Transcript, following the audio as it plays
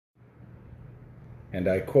And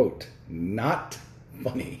I quote, not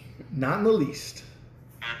funny. Not in the least.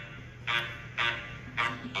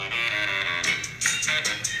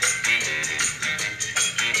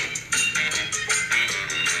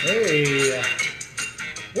 Hey,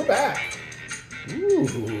 we're back.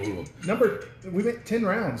 Ooh. We went 10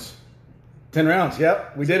 rounds. 10 rounds,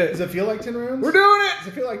 yep, we did it. Does it feel like 10 rounds? We're doing it! Does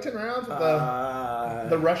it feel like 10 rounds with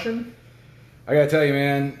the Russian? I gotta tell you,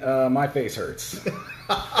 man, my face hurts.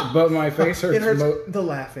 But my face hurts. It hurts the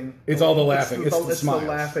laughing. It's all the laughing. It's the smiles. The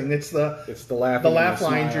laughing. It's the laughing. The laugh and the lines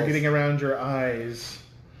smiles. you're getting around your eyes.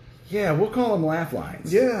 Yeah, we'll call them laugh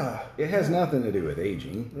lines. Yeah. It has nothing to do with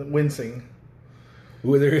aging. Wincing.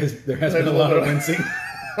 Well, there has been a lot of wincing.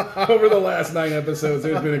 Over the last 9 episodes,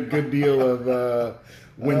 there's been a good deal of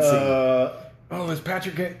wincing. Is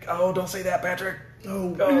Patrick... Oh, don't say that, Patrick.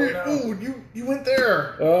 No. You went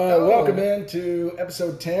there. Welcome in to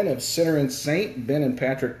episode 10 of Sinner and Saint. Ben and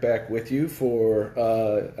Patrick back with you for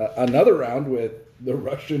another round with the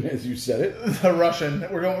Russian, as you said it. The Russian.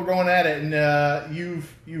 We're going at it, and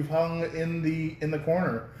you've hung in the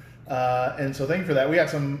corner. And so thank you for that. We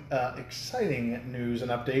got some exciting news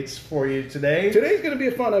and updates for you today. Today's going to be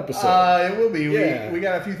a fun episode. It will be. Yeah. We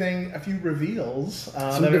got a few reveals.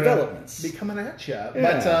 Some that developments. are be coming at you.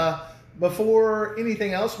 Yeah. But before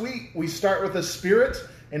anything else, we start with a spirit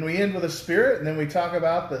and we end with a spirit, and then we talk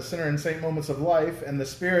about the sinner and saint moments of life. And the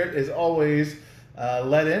spirit is always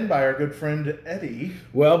led in by our good friend Eddie.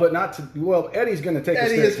 Well, but not to. Well, Eddie's going to take us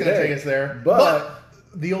there. Eddie is going to take us there, but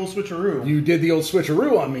the old switcheroo. You did the old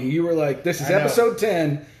switcheroo on me. You were like, this is episode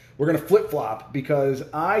 10. We're going to flip-flop because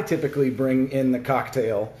I typically bring in the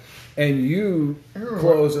cocktail and you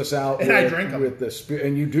close us out and I drink them. With the spirit.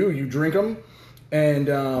 And you do. You drink them. And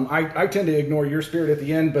I tend to ignore your spirit at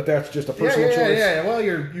the end, but that's just a personal choice. Yeah. Well,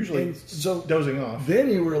 you're usually so dozing off. Then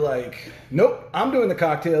you were like, nope, I'm doing the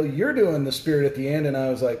cocktail. You're doing the spirit at the end. And I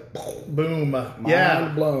was like, boom.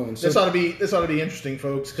 Mind blown. So, this ought to be interesting,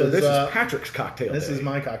 folks. So this is Patrick's cocktail. This is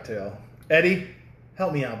my cocktail. Eddie,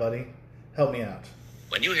 help me out, buddy. Help me out.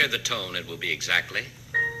 When you hear the tone, it will be exactly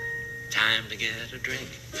time to get a drink.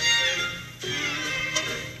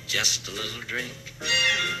 Just a little drink.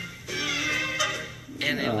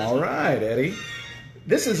 All right, Eddie.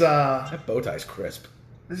 This is that bow tie's crisp.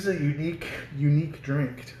 This is a unique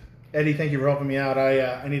drink. Eddie, thank you for helping me out.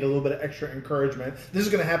 I need a little bit of extra encouragement. This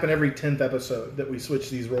is going to happen every 10th episode that we switch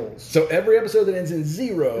these roles. So every episode that ends in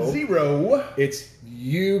zero, it's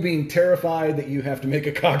you being terrified that you have to make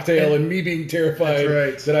a cocktail and me being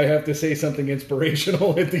terrified that I have to say something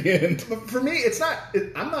inspirational at the end. But for me, it's not.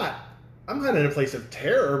 I'm not in a place of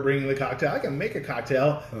terror bringing the cocktail. I can make a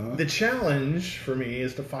cocktail. The challenge for me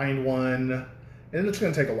is to find one, and it's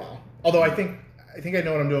going to take a while. Although I think I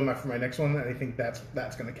know what I'm doing for my next one, and I think that's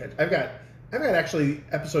going to catch. I've got actually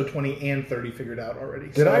episode 20 and 30 figured out already.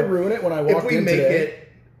 Did I ruin it when I walked in today?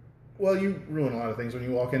 Well, you ruin a lot of things when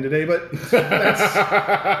you walk in today, but that's,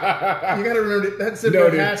 you got to remember that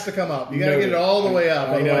zipper has to come up. You got to get it all the way up,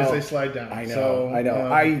 otherwise they slide down. I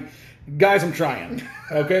know. Guys, I'm trying.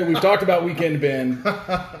 Okay, we've talked about Weekend Ben,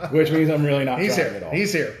 which means I'm really not trying at all.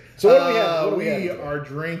 He's here. So what do we have? We are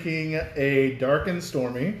drinking a Dark and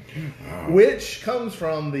Stormy, which comes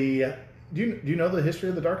from the... Do you know the history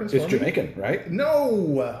of the Dark and Stormy? It's Jamaican, right?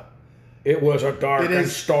 No! It was a dark and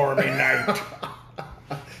stormy night.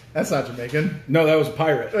 That's not Jamaican. No, that was a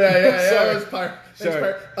pirate. Yeah, that was pirate.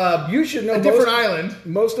 Sorry. You should know a different island.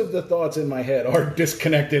 Most of the thoughts in my head are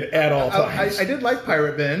disconnected at all times. I did like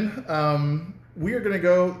Pirate Ben. We are going to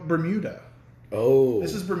go Bermuda. Oh.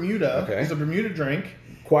 This is Bermuda. Okay. It's a Bermuda drink.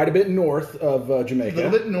 Quite a bit north of Jamaica. A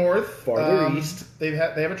little bit north. Farther east. They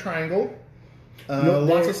have a triangle.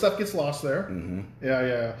 Lots of stuff gets lost there. Mm-hmm.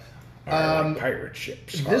 Yeah. Like pirate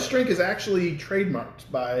ships. This drink is actually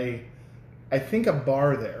trademarked by, I think, a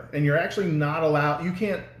bar there. And you're actually not allowed... You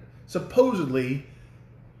can't... Supposedly...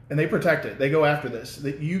 And they protect it. They go after this.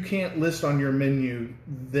 That you can't list on your menu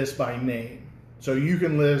this by name. So you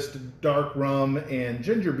can list dark rum and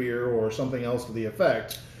ginger beer or something else to the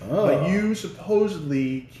effect. Oh. But you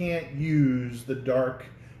supposedly can't use the Dark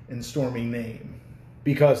and Stormy name.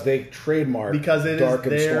 Because they trademark Dark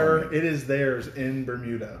and Stormy. It is theirs in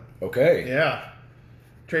Bermuda. Okay. Yeah.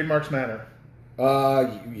 Trademarks matter.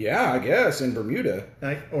 Yeah, I guess in Bermuda.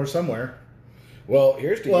 Or somewhere. Well,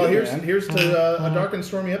 here's to a Dark and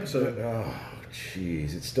Stormy episode. Oh,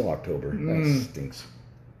 jeez. It's still October. That stinks.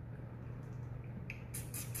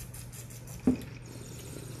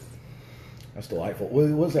 That's delightful. What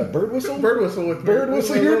was that, bird whistle? Bird whistle.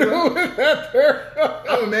 You're doing that there.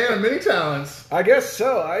 I'm a man of many talents. I guess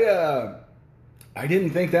so. I didn't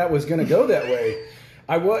think that was going to go that way.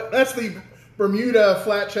 That's the Bermuda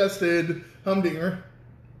flat-chested Humdinger.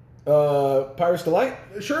 Pirates Delight?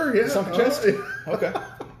 Sure, yeah. Sunken Chest? Okay.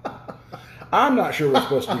 I'm not sure we're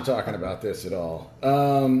supposed to be talking about this at all.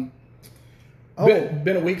 Been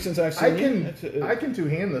a week since I've seen I can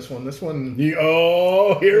two-hand this one. This one... here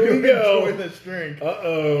we go. Enjoy this drink.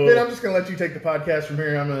 Uh-oh. Ben, I'm just going to let you take the podcast from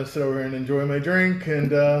here. I'm going to sit over here and enjoy my drink.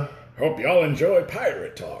 And hope y'all enjoy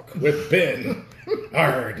Pirate Talk with Ben.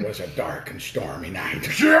 It was a dark and stormy night.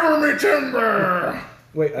 Shiver me timber!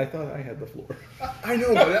 Wait, I thought I had the floor. I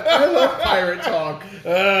know, but I love Pirate Talk.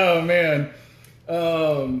 Oh, man.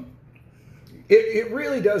 It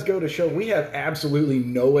really does go to show we have absolutely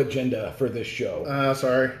no agenda for this show.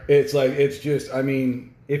 Sorry. It's like, it's just, I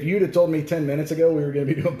mean, if you'd have told me 10 minutes ago we were going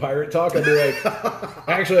to be doing Pirate Talk, I'd be like,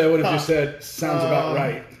 actually, I would have just said, sounds about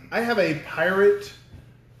right. I have a pirate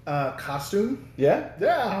costume. Yeah?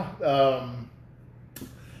 Yeah.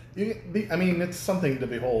 It's something to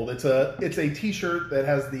behold. It's a T-shirt that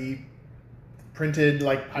has the printed,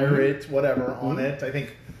 like, pirate, whatever, on it. I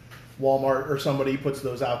think Walmart or somebody puts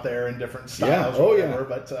those out there in different styles or whatever.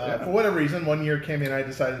 But for whatever reason, one year Cammy and I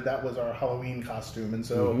decided that was our Halloween costume, and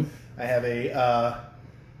so I have a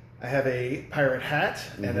pirate hat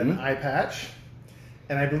and an eye patch,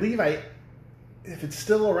 and I believe if it's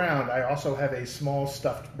still around, I also have a small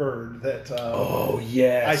stuffed bird that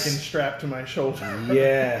I can strap to my shoulder.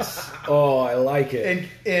 Yes. Oh, I like it.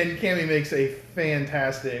 And Cammy makes a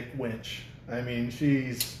fantastic winch. I mean, she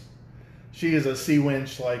is a sea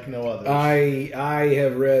winch like no other. I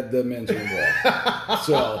have read the men's room wall.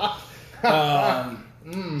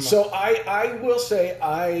 So I will say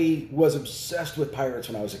I was obsessed with pirates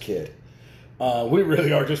when I was a kid. We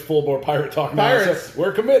really are just full bore pirate talk now. Pirates. So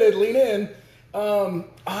we're committed. Lean in.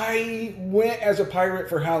 I went as a pirate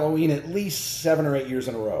for Halloween at least 7 or 8 years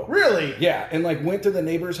in a row. Really? Yeah, and like went to the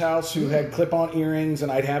neighbor's house who had clip-on earrings,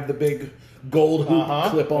 and I'd have the big gold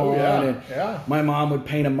hoop clip-on. And my mom would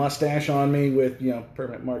paint a mustache on me with,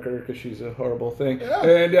 permanent marker because she's a horrible thing. Yeah.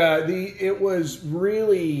 And it was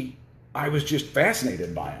really, I was just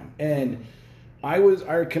fascinated by them. And I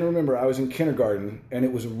can remember I was in kindergarten, and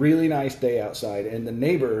it was a really nice day outside, and the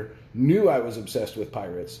neighbor knew I was obsessed with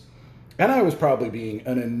pirates. And I was probably being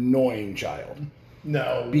an annoying child.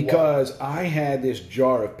 No. Because I had this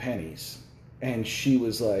jar of pennies. And she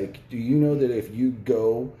was like, do you know that if you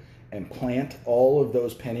go and plant all of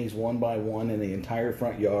those pennies one by one in the entire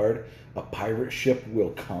front yard, a pirate ship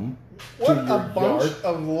will come to your yard?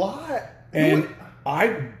 Of lot. And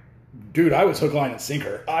I was hook, line, and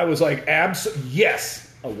sinker. I was like, yes.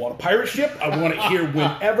 I want a pirate ship. I want it here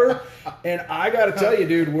whenever. And I got to tell you,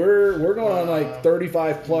 dude, we're going on like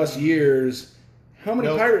 35 plus years. How many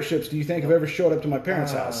pirate ships do you think have ever showed up to my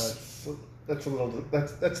parents' house?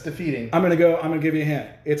 That's defeating. I'm gonna give you a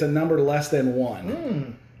hint. It's a number less than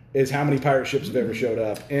 1. Is how many pirate ships have ever showed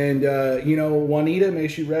up. And Juanita, may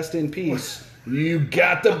she rest in peace. You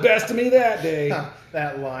got the best of me that day.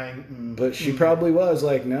 That line. But she probably was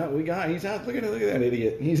like, no, he's out. Look at that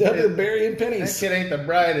idiot. He's out there burying pennies. That kid ain't the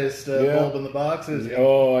brightest bulb in the box, is he?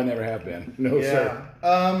 Oh, I never have been. No, sir.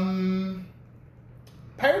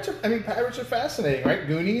 Pirates are fascinating, right?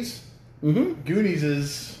 Goonies. Mm-hmm. Goonies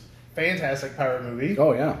is a fantastic pirate movie.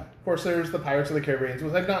 Oh, yeah. Of course, there's the Pirates of the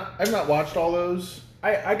Caribbean. I've not watched all those.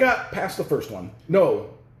 I got past the first one.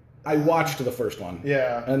 No. I watched the first one.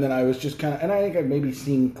 Yeah. And then I was just kind of... And I think I've maybe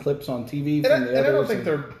seen clips on TV from the others. And I don't think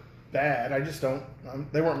they're bad. I just don't...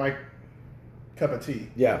 they weren't my cup of tea.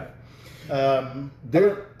 Yeah.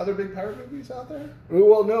 Other big pirate movies out there?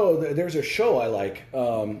 Well, no. There's a show I like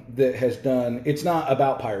that has done... It's not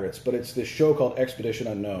about pirates, but it's this show called Expedition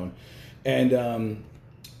Unknown. And...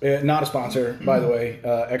 not a sponsor, by the way,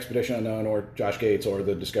 Expedition Unknown or Josh Gates or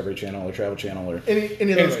the Discovery Channel or Travel Channel or any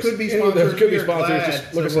of those could be sponsors.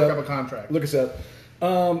 Just look us up. A contract. Look us up.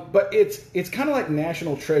 But it's kind of like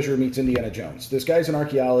National Treasure meets Indiana Jones. This guy's an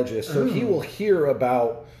archaeologist, so he will hear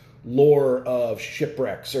about lore of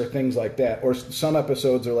shipwrecks or things like that. Or some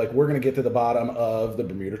episodes are like, we're going to get to the bottom of the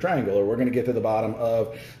Bermuda Triangle, or we're going to get to the bottom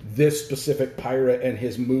of this specific pirate and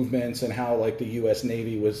his movements and how like the U.S.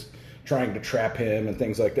 Navy was trying to trap him and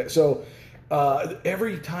things like that. So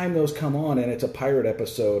every time those come on and it's a pirate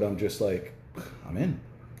episode, I'm just like, I'm in.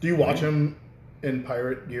 Do you watch them in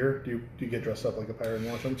pirate gear? Do you get dressed up like a pirate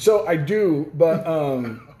and watch them? So I do, but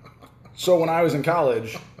so when I was in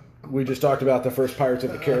college, we just talked about the first Pirates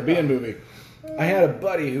of the Caribbean movie. I had a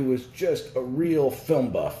buddy who was just a real film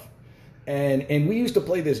buff. And we used to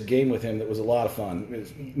play this game with him that was a lot of fun. It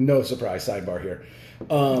was no surprise, sidebar here.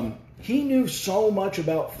 He knew so much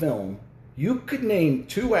about film. You could name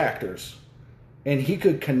 2 actors, and he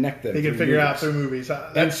could connect them. He could figure out their movies.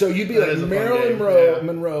 And so you'd be like Marilyn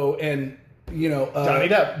Monroe, and Johnny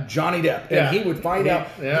Depp, and Yeah. he would find out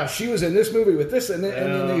Yeah. she was in this movie with this, and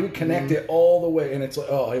then they would connect it all the way, and it's like,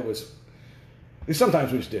 oh, it was.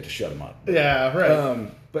 Sometimes we just did to shut him up. Yeah, right.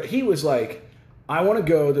 But he was like, I want to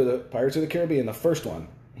go to the Pirates of the Caribbean, the first one.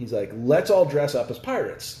 He's like, let's all dress up as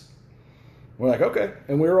pirates. We're like, okay,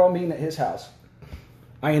 and we were all meeting at his house.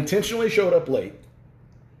 I intentionally showed up late,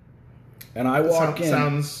 and I walk in.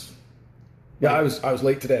 Sounds. Yeah, I was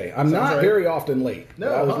late today. I'm Sounds not right. very often late. No,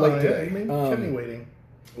 but I was late yeah, today. you kept me waiting.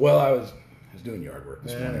 Well, I was doing yard work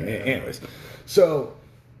this morning. Yeah. Anyways, so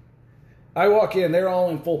I walk in. They're all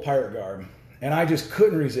in full pirate garb, and I just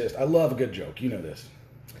couldn't resist. I love a good joke. You know this.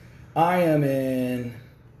 I am in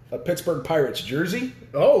a Pittsburgh Pirates jersey,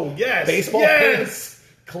 Oh yes, baseball pants,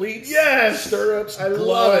 cleats, Yes! stirrups, I love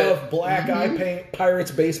glove, it. black eye paint,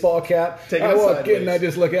 Pirates baseball cap. Taking I it walk in sideways. and I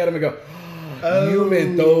just look at him and go, you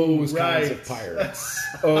meant those kinds right. of pirates.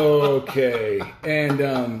 Okay.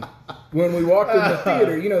 And when we walked in the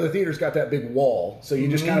theater, the theater's got that big wall, so you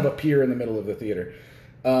just kind of appear in the middle of the theater.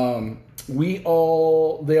 They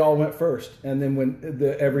all went first, and then when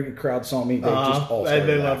every crowd saw me, they just all started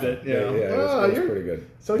they loved laughing. it. Yeah, it was pretty good.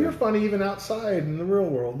 So you're funny even outside in the real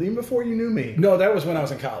world, even before you knew me. No, that was when I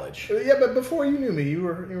was in college. Yeah, but before you knew me, you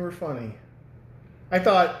were funny. I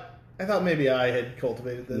thought maybe I had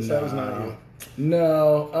cultivated this. That was not you.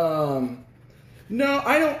 No,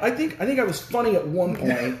 I don't. I think I was funny at one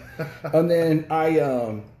point, and then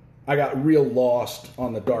I got real lost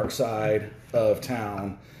on the dark side of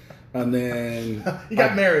town, and then You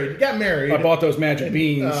got married. I bought those magic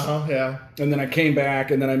beans, Yeah. and then I came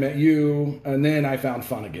back, and then I met you, and then I found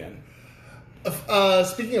fun again.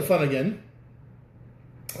 Speaking of fun again,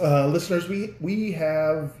 listeners, we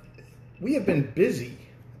have been busy.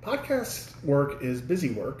 Podcast work is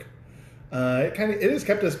busy work. It has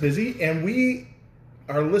kept us busy, and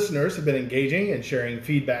our listeners have been engaging and sharing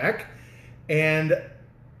feedback, and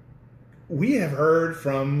we have heard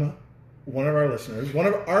from one of our listeners, one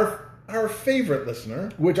of our favorite listener.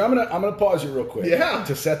 Which I'm gonna pause you real quick,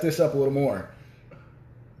 to set this up a little more.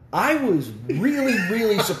 I was really,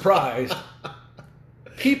 really surprised.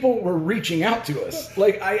 People were reaching out to us.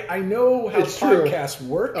 Like I know how It's true. podcasts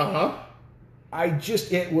work. Uh-huh.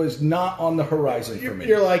 It was not on the horizon for me.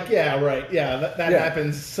 You're like, yeah, right. Yeah, that Yeah.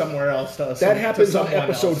 happens somewhere else to us. That happens on someone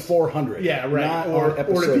episode else. 400. Yeah, right. Not Or on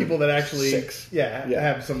episode to people that actually 6.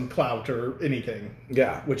 have some clout or anything.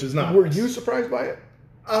 Yeah. Which is not. Were you surprised by it?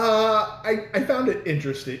 I found it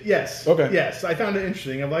interesting. Yes. Okay. Yes, I found it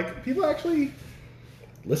interesting. I'm like, people actually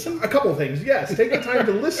Listen. a couple of things. Yes, take the time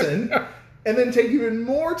to listen, and then take even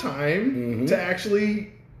more time to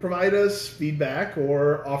actually provide us feedback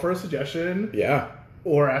or offer a suggestion. Yeah.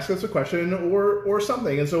 Or ask us a question or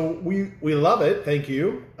something. And so we love it. Thank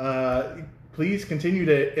you. Please continue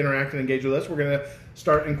to interact and engage with us. We're going to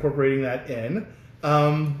start incorporating that in.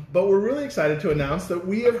 But we're really excited to announce that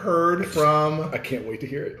we have heard from... I can't wait to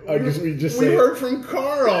hear it. We heard from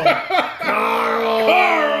Carl.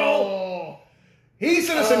 Carl! He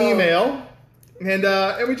sent us an email. And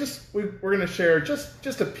we're going to share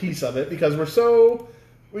just a piece of it because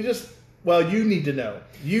you need to know.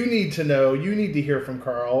 You need to know. You need to hear from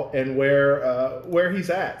Carl and where he's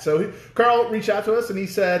at. So Carl reached out to us and he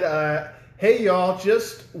said, hey, y'all,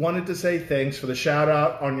 just wanted to say thanks for the shout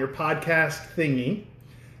out on your podcast thingy.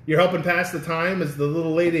 You're helping pass the time as the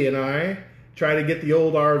little lady and I try to get the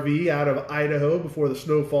old RV out of Idaho before the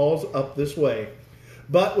snow falls up this way.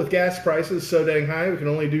 But with gas prices so dang high, we can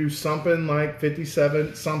only do something like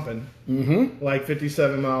 57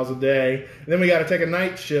 miles a day. And then we got to take a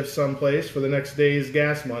night shift someplace for the next day's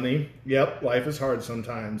gas money. Yep, life is hard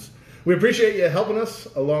sometimes. We appreciate you helping us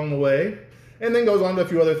along the way. And then goes on to a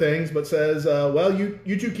few other things, but says,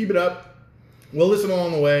 you two keep it up. We'll listen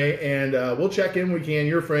along the way, and we'll check in when we can.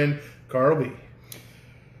 Your friend, Carl B.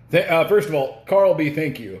 First of all, Carl B.,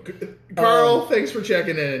 thank you. Carl, thanks for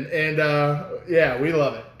checking in. And, we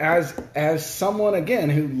love it. As someone, again,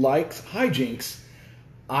 who likes hijinks,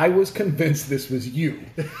 I was convinced this was you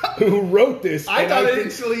who wrote this. I thought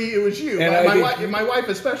instantly it was you. And my wife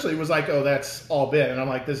especially was like, oh, that's all Ben. And I'm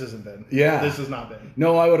like, this isn't Ben. Yeah. This is not Ben.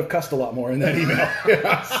 No, I would have cussed a lot more in that email.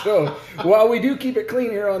 Yeah, so while we do keep it clean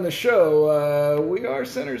here on the show, we are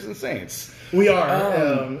sinners and saints. We are,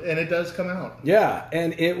 and it does come out. Yeah,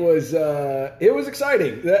 and it was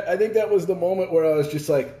exciting. I think that was the moment where I was just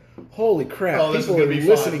like, holy crap, people are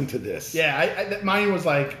listening to this. Yeah, mine was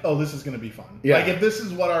like, oh, this is going to be fun. Yeah. Like, if this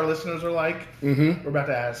is what our listeners are like, we're about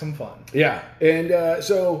to have some fun. Yeah, and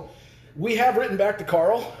so we have written back to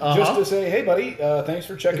Carl just to say, hey, buddy, thanks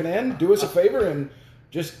for checking in. Do us a favor and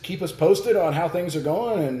just keep us posted on how things are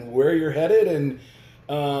going and where you're headed. And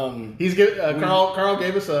He's good. Carl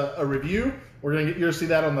gave us a review. We're gonna get you to see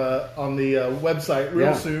that on the website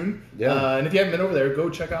real soon. Yeah. And if you haven't been over there, go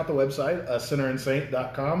check out the website,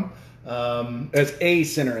 sinnerandsaint.com. That's a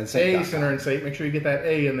sinner and saint. A sinner and saint. Make sure you get that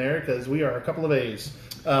A in there because we are a couple of A's.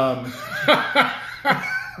 Does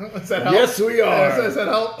that help? Yes, we are. Does that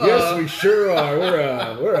help? Yes, we sure are.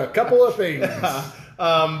 We're a couple of things.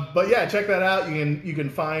 But yeah, check that out. You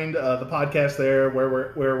can find the podcast there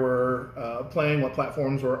where we're playing, what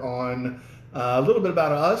platforms we're on, a little bit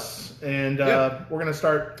about us, and we're gonna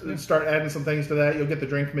start adding some things to that. You'll get the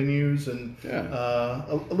drink menus and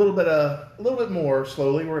a little bit more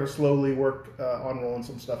slowly. We're gonna slowly work on rolling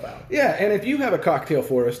some stuff out. Yeah, and if you have a cocktail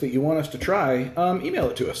for us that you want us to try, email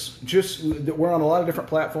it to us. We're on a lot of different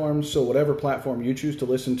platforms, so whatever platform you choose to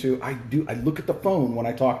listen to, I look at the phone when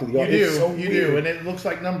I talk to the audience. You do, and it looks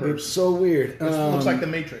like numbers. It's so weird. It looks like the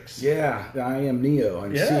Matrix. Yeah, I am Neo.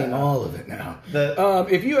 I'm seeing all of it now.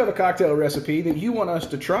 If you have a cocktail recipe that you want us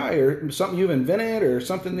to try, or something you've invented, or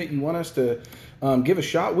something that you want us to give a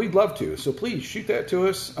shot, we'd love to. So please shoot that to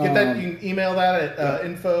us. Get that. You can email that at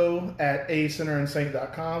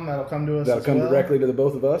info@asinnerandsaint.com. That'll come to us. That'll come directly to the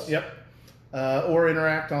both of us. Yep. Or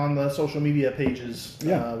interact on the social media pages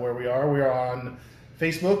where we are. We are on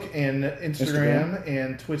Facebook and Instagram.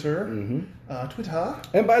 And Twitter. Twitter.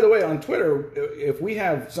 And by the way, on Twitter, if we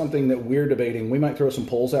have something that we're debating, we might throw some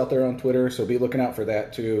polls out there on Twitter, so be looking out for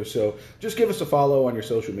that too. So just give us a follow on your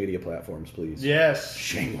social media platforms, please. Yes.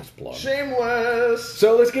 Shameless plug. Shameless.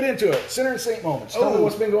 So let's get into it. Sinner and Saint moments. Tell me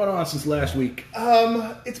what's been going on since last week.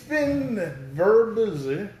 It's been very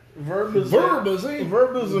busy. Very busy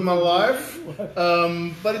in my life.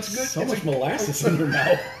 But it's good. So much molasses in your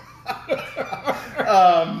mouth.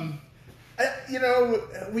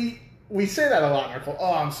 We say that a lot in our call.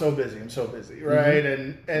 Oh, I'm so busy, right?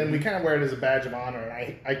 And we kind of wear it as a badge of honor,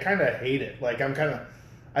 and I kind of hate it. Like I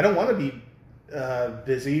don't want to be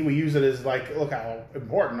busy. We use it as like, look how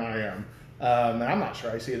important I am, and I'm not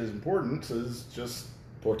sure I see it as important. It's just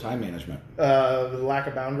poor time management, the lack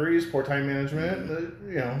of boundaries, poor time management.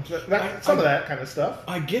 Some of that kind of stuff.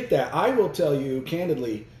 I get that. I will tell you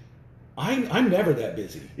candidly, I'm never that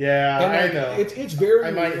busy. Yeah, I know. It's very.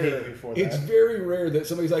 I might rare. hate you for that. It's very rare that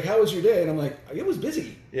somebody's like, "How was your day?" And I'm like, "It was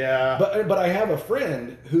busy." Yeah. But I have a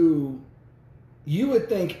friend who, you would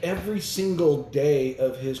think every single day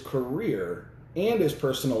of his career and his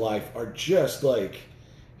personal life are just like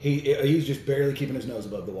he's just barely keeping his nose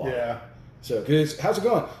above the water. Yeah. So, how's it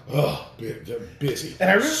going? Oh, busy. And busy.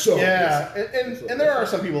 And there are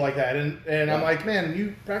some people like that, and I'm like, man,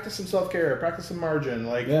 you practice some self-care, practice some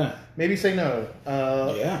margin, maybe say no.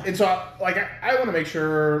 And so, I want to make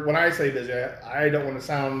sure when I say busy, I don't want to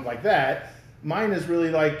sound like that. Mine is really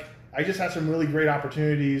like, I just have some really great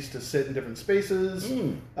opportunities to sit in different spaces.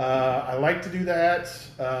 I like to do that.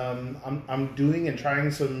 I'm doing and trying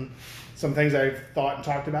some things I've thought and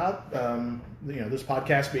talked about, this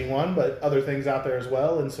podcast being one, but other things out there as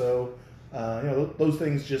well. And so, those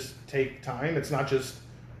things just take time. It's not just,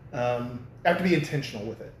 I have to be intentional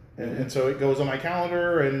with it. And so it goes on my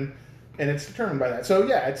calendar and it's determined by that. So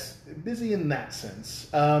yeah, it's busy in that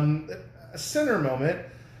sense. A sinner moment,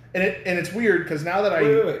 and it's weird because now that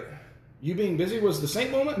Wait. You being busy was the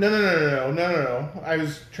saint moment? No. I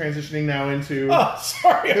was transitioning now into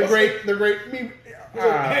the great me.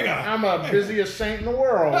 Hang on. I'm a busiest saint in the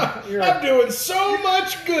world. I'm doing so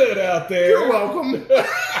much good out there. You're welcome.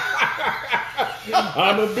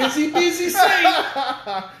 I'm a busy saint.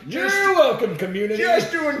 You're welcome, community.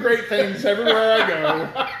 Just doing great things everywhere I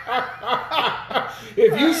go.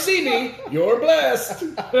 If you see me, you're blessed.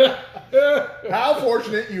 How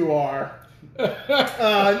fortunate you are. Sorry,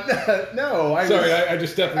 I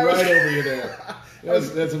just stepped right over you there.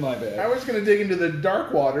 That's my bad. I was going to dig into the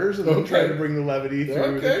dark waters and then try to bring the levity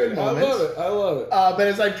through the good moments. I love it. But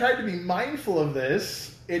as I've tried to be mindful of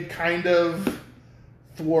this, it kind of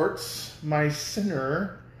thwarts my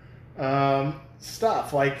sinner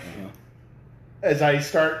stuff. As I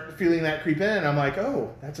start feeling that creep in, I'm like,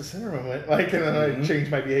 oh, that's a sinner moment. And then I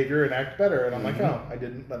change my behavior and act better. And I'm like, oh, I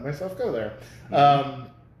didn't let myself go there.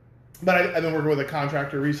 But I've been working with a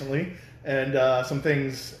contractor recently, and some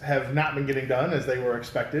things have not been getting done as they were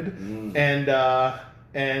expected. And there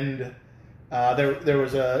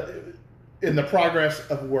was in the progress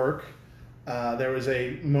of work, there was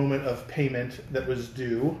a moment of payment that was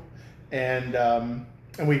due, and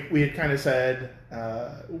we had kind of said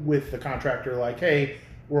with the contractor, like, hey,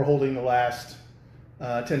 we're holding the last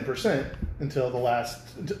 10% until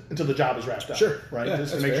the job is wrapped up. Sure. Right? Yeah,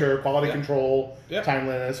 just to make sure quality control, Yep.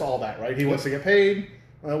 timeliness, all that, right? He wants to get paid.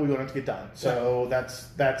 Well, we want it to get done. So that's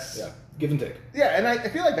give and take. Yeah, and I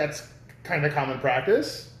feel like that's kind of common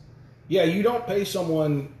practice. Yeah, you don't pay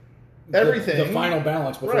someone Everything. the final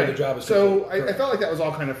balance before the job is so complete. I felt like that was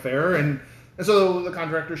all kind of fair, and so the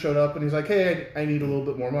contractor showed up and he's like, hey, I need a little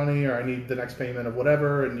bit more money, or I need the next payment of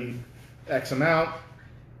whatever, and need X amount.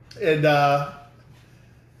 And I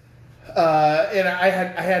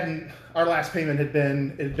hadn't, our last payment had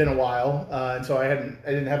been a while, and so I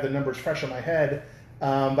didn't have the numbers fresh in my head,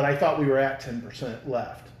 but I thought we were at 10%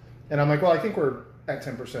 left. And I'm like, well, I think we're at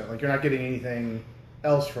 10%. Like, you're not getting anything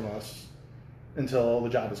else from us until the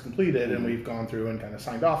job is completed and we've gone through and kind of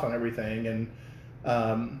signed off on everything. And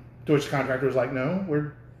to which the contractor was like,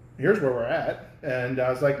 no, here's where we're at. And I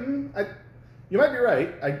was like, you might be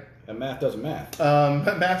right. And math doesn't math.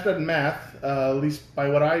 Math doesn't math, at least by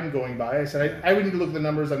what I'm going by. I said, I would need to look at the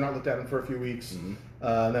numbers. I've not looked at them for a few weeks. And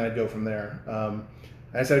then I'd go from there. And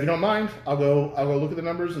I said, if you don't mind, I'll go look at the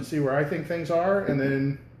numbers and see where I think things are. And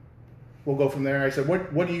then we'll go from there. I said,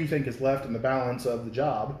 what do you think is left in the balance of the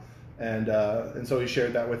job? And so he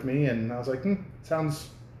shared that with me, and I was like, sounds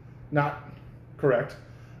not correct.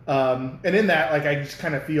 And in that, like, I just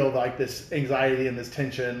kind of feel like this anxiety and this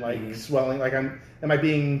tension, like swelling, like am I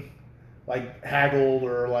being like haggled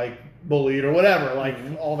or like bullied or whatever? Like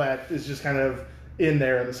all that is just kind of in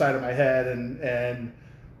there in the side of my head, and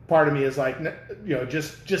part of me is like,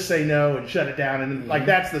 just say no and shut it down, and like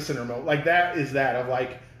that's the center mode. Like that is that of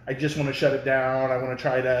like, I just want to shut it down. I want to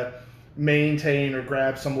try to maintain or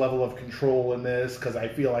grab some level of control in this because I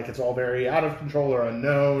feel like it's all very out of control or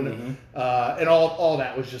unknown, and all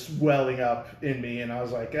that was just welling up in me, and I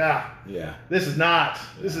was like, this is not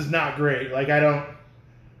great. Like I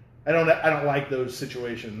don't like those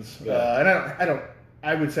situations, and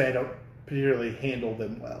I would say I don't particularly handle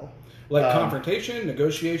them well. Like confrontation,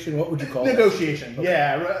 negotiation, what would you call negotiation? Okay.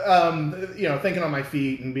 Yeah, thinking on my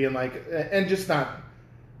feet and being like, and just not.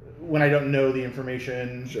 When I don't know the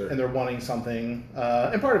information and they're wanting something,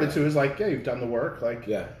 and part of it too is like, yeah, you've done the work, like,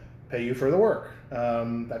 pay you for the work.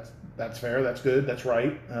 That's fair, that's good, that's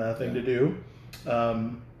right thing to do.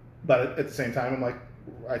 But at the same time, I'm like,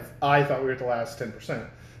 I thought we were at the last 10%.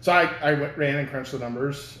 So I ran and crunched the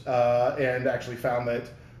numbers and actually found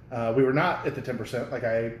that we were not at the 10% like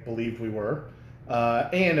I believed we were.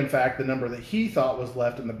 And in fact, the number that he thought was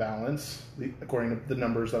left in the balance, according to the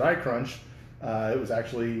numbers that I crunched, it was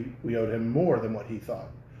actually, we owed him more than what he thought.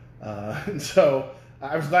 And so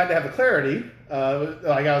I was glad to have the clarity.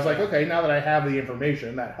 Like I was like, okay, now that I have the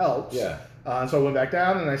information, that helps. Yeah. And so I went back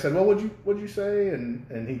down and I said, well, what'd you say?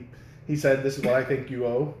 And he said, this is what I think you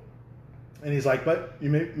owe. And he's like, but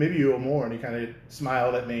maybe you owe more. And he kind of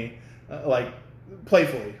smiled at me, like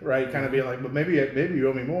playfully, right? Kind of being like, but maybe you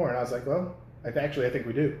owe me more. And I was like, well, I think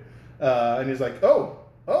we do. And he's like, oh.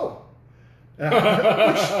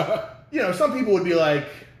 Which, some people would be like,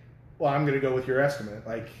 well, I'm going to go with your estimate.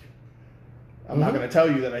 Like, I'm not going to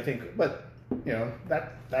tell you that I think, but,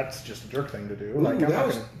 that's just a jerk thing to do. Like,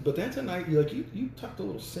 but that's a night, you tucked a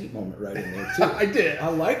little saint moment right in there, too. I did. I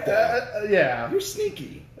like that. Yeah. You're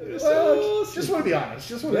sneaky. Well, just want to be honest.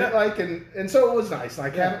 Just want to like, and so it was nice.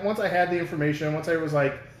 Like, once I had the information, once I was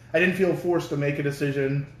like, I didn't feel forced to make a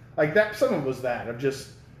decision. Like, that, some of it was that, of just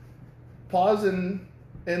pause and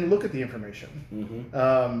look at the information.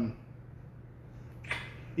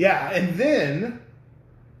 And then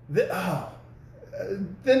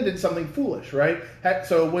did something foolish, right?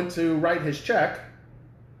 So went to write his check,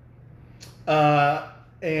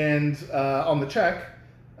 and on the check,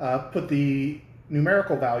 put the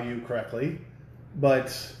numerical value correctly,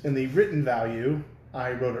 but in the written value,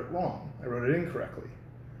 I wrote it wrong. I wrote it incorrectly,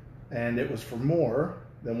 and it was for more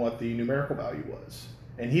than what the numerical value was.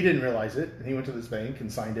 And he didn't realize it, and he went to this bank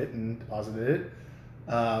and signed it and deposited it.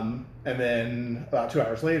 And then about 2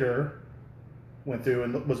 hours later, went through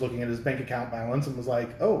and was looking at his bank account balance and was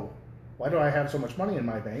like, oh, why do I have so much money in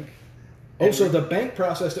my bank? And so the bank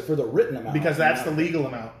processed it for the written amount. Because that's the legal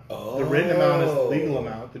amount. Oh. The written amount is the legal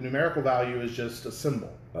amount. The numerical value is just a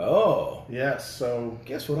symbol. Oh. Yes, so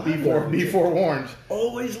guess what? Be forewarned.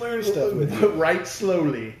 Always learn stuff with you. Write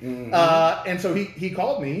slowly. And so he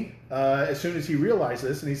called me as soon as he realized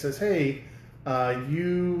this, and he says, hey,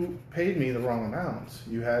 you paid me the wrong amount.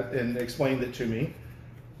 You had, and explained it to me.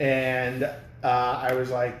 And I was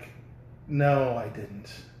like, no, I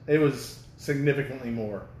didn't. It was significantly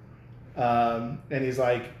more. And he's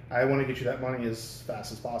like, I want to get you that money as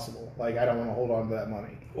fast as possible. Like, I don't want to hold on to that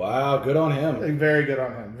money. Wow, good on him. Very good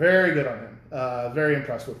on him. Very good on him. Very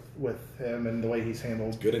impressed with him and the way he's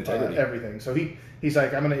handled good integrity. Everything. So he's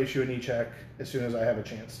like, I'm going to issue an e-check as soon as I have a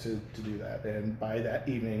chance to do that. And by that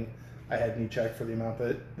evening, I had an e-check for the amount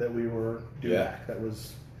that we were due back. That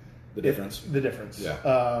was the difference. The difference.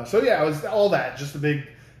 Yeah. So yeah, it was all that. Just a big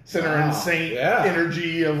sinner and saint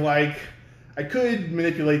energy of like, I could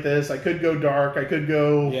manipulate this. I could go dark. I could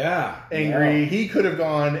go angry. He could have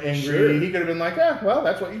gone angry. Sure. He could have been like, well,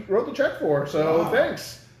 that's what you wrote the check for. So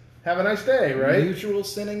thanks. Have a nice day, right? Mutual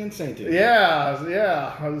sinning and sainting. Yeah.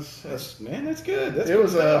 Man, that's good. It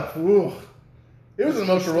was an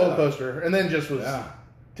emotional roller coaster, and then just was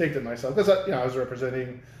ticked at myself because I was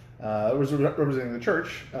representing the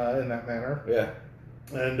church in that manner. Yeah.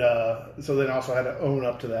 And so then also had to own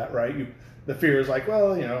up to that, right? The fear is like,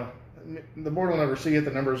 well, the board will never see it.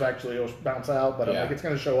 The numbers actually will bounce out, but I'm like, it's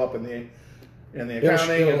going to to up in the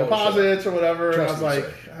accounting and deposits or whatever. And I was like,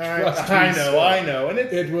 I know, and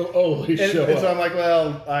it will always show up. And so I'm like,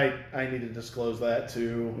 well, I need to disclose that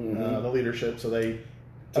to the leadership so they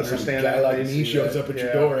understand that. Like me shows up at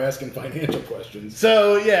your door asking financial questions.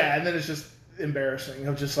 So and then it's just embarrassing.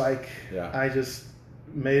 I'm just like, I just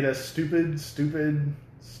made a stupid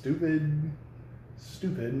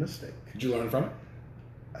mistake. Did you learn from it?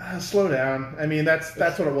 Slow down. I mean, that's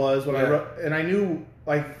what it was when I wrote, and I knew,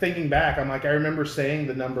 like, thinking back, I'm like, I remember saying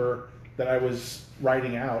the number that I was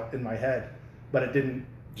writing out in my head, but it didn't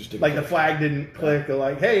like, the flag didn't click,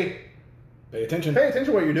 like, hey, pay attention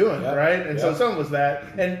to what you're doing, right? And so some was that,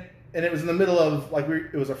 and it was in the middle of, like,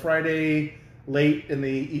 it was a Friday early in the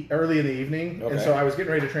evening, and so I was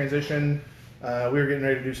getting ready to transition. We were getting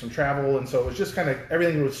ready to do some travel, and so it was just kind of,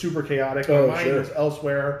 everything was super chaotic. My mind was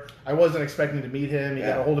elsewhere. I wasn't expecting to meet him. He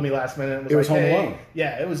got a hold of me last minute. It was Home Alone.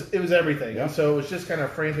 Yeah, it was everything. Yeah. And so it was just kind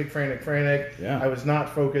of frantic. Yeah. I was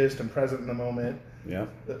not focused and present in the moment. Yeah.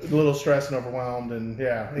 A little stressed and overwhelmed, and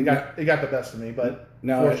it got the best of me. But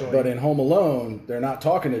but in Home Alone, they're not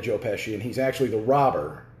talking to Joe Pesci, and he's actually the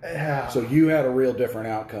robber. Yeah. So you had a real different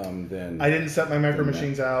outcome than... I didn't set my micro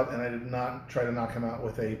machines out, and I did not try to knock him out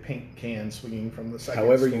with a paint can swinging from the second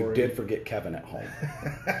However, story. you did forget Kevin at home.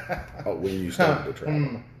 When you started to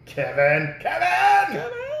travel. Kevin!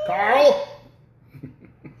 Carl!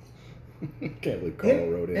 Can't believe Carl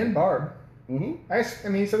wrote in. And Barb. Mm-hmm. I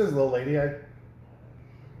mean, he said his little lady.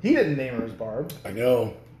 He didn't name her as Barb. I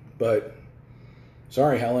know, but...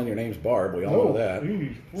 Sorry, Helen, your name's Barb. We all know that.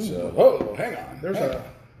 So, hang on.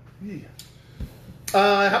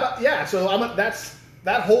 How about so that's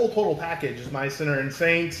that whole total package is my sinner and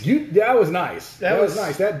saint. That was nice. That was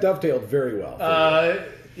nice. That dovetailed very well. I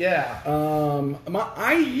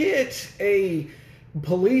hit a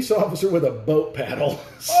police officer with a boat paddle.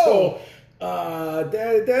 So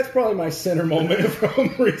that's probably my sinner moment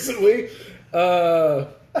from recently. I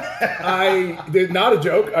did not a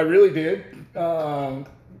joke. I really did.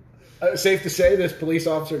 Safe to say, this police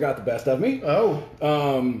officer got the best of me.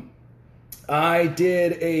 I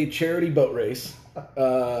did a charity boat race.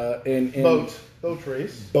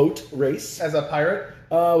 Boat race as a pirate.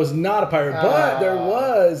 Was not a pirate, but there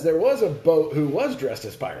was a boat who was dressed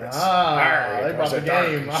as pirates. They brought the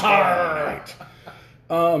game.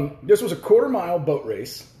 This was a 1/4-mile boat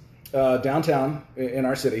race downtown in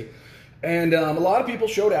our city, and a lot of people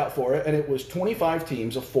showed out for it. And it was 25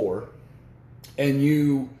 teams of 4,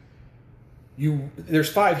 and there's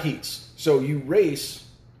 5 heats, so you race,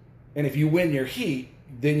 and if you win your heat,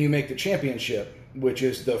 then you make the championship, which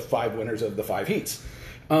is the 5 winners of the 5 heats.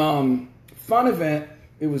 Fun event.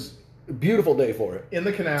 It was a beautiful day for it. In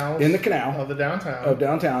the canal of the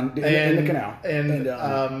downtown. In the canal. And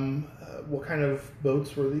what kind of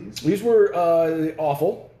boats were these? These were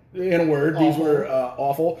awful. In a word, these were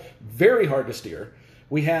awful. Very hard to steer.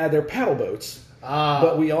 We had their paddle boats.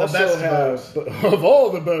 But we also have, of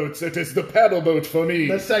all the boats, it is the paddle boat for me.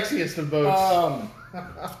 The sexiest of boats.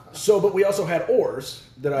 But we also had oars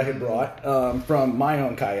that I had brought from my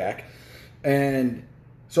own kayak. And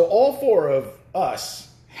so all 4 of us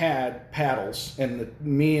had paddles, and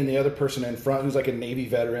me and the other person in front, who's like a Navy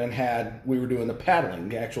veteran, we were doing the paddling,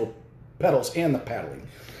 the actual pedals and the paddling.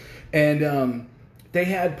 And they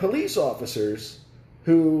had police officers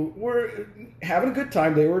who were having a good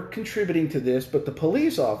time. They were contributing to this, but the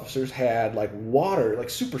police officers had like water, like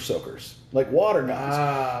super soakers, like water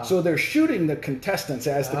guns. So they're shooting the contestants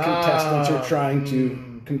as the contestants are trying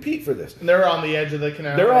to compete for this. And they're on the edge of the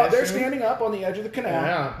canal. They're standing up on the edge of the canal.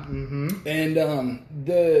 Yeah. Mm-hmm. And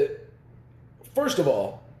first of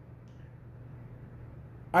all,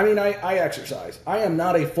 I mean, I exercise. I am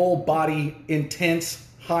not a full body, intense,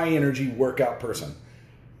 high energy workout person.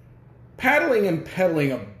 Paddling and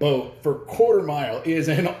pedaling a boat for 1/4 mile is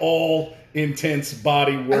an all intense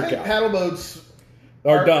body workout. I think paddle boats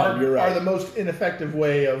are dumb. You're right. Are the most ineffective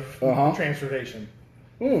way of transportation.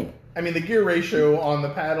 I mean, the gear ratio on the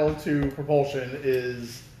paddle to propulsion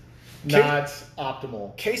is not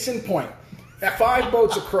optimal. Case in point, 5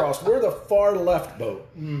 boats across. We're the far left boat.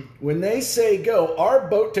 When they say go, our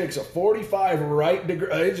boat takes a 45 right degree.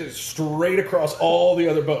 It's just straight across all the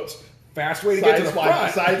other boats. Fast way to get to the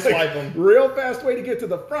front. Sideswipe them. Real fast way to get to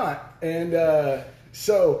the front. And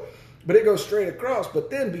but it goes straight across. But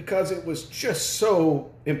then because it was just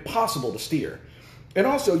so impossible to steer. And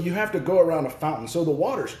also you have to go around a fountain. So the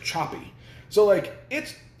water's choppy. So like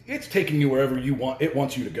it's taking you wherever it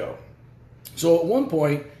wants you to go. So at one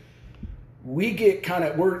point,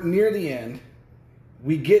 we're near the end.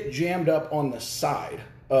 We get jammed up on the side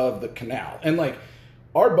of the canal. And like,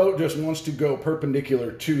 our boat just wants to go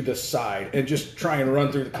perpendicular to the side and just try and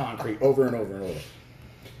run through the concrete over and over and over.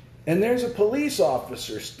 And there's a police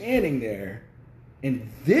officer standing there,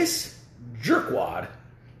 and this jerkwad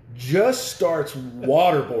just starts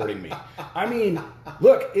waterboarding me. I mean,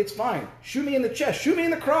 look, it's fine. Shoot me in the chest. Shoot me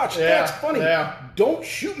in the crotch. Yeah, That's funny. yeah. Don't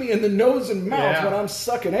shoot me in the nose and mouth when I'm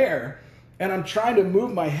sucking air. And I'm trying to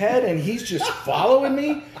move my head, and he's just following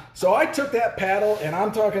me. So I took that paddle, and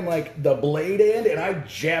I'm talking like the blade end, and I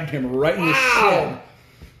jabbed him right in the shin.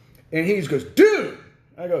 And he just goes, dude!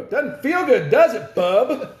 I go, doesn't feel good, does it,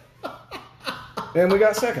 bub? And we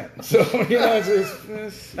got second. So, you know,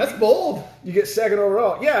 it's That's bold. you get second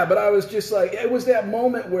overall. Yeah, but I was just like, it was that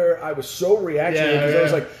moment where I was so reactionary because I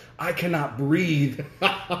was like, I cannot breathe.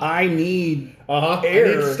 I need air. I need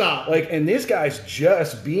to stop. Like, and this guy's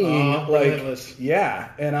just being like, relentless. yeah.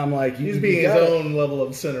 And I'm like, He's being his own level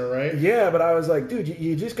of sinner, right? Yeah, but I was like, dude,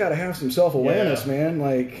 you just got to have some self-awareness, man.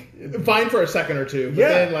 Like, Fine for a second or two, but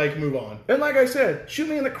then like move on. and like I said, shoot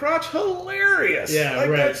me in the crotch, hilarious. Yeah, like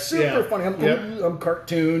right. that's super Yeah. funny. Yep. I'm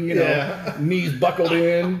cartoon, you know, Yeah. knees buckled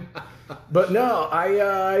in. But no,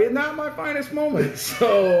 I not my finest moment.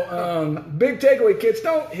 So big takeaway, kids: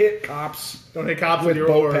 don't hit cops Don't hit cops with with your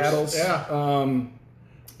boat oars. paddles. Yeah.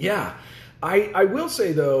 Yeah. I will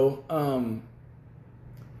say though,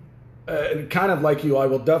 kind of like you, I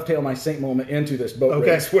will dovetail my Saint moment into this boat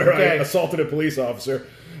race where I assaulted a police officer.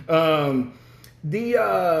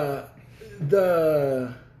 The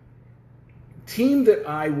team that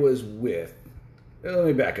I was with, let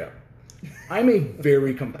me back up. I'm a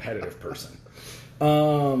very competitive person.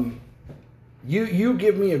 You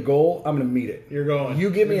give me a goal, I'm going to meet it. You're going. You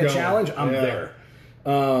give me You're a going. challenge, I'm there.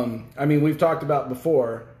 I mean, we've talked about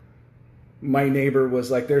before. My neighbor was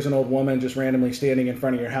like, there's an old woman just randomly standing in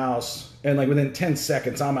front of your house, and like within 10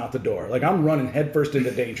 seconds, I'm out the door. Like I'm running headfirst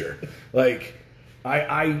into danger. Like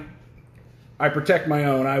I protect my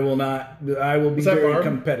own. I will be very Barb?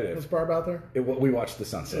 competitive. Was Barb out there? We watched the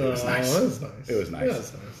sunset. It was nice. That was nice. It was nice. Yeah,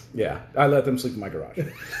 that's nice. Yeah, I let them sleep in my garage.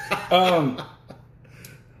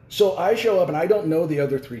 So I show up, and I don't know the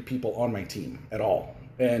other 3 people on my team at all.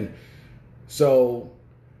 And so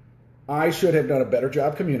I should have done a better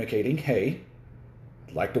job communicating, hey,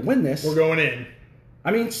 I'd like to win this. We're going in.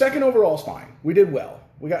 I mean, second overall is fine. We did well.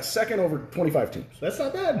 We got second over 25 teams. That's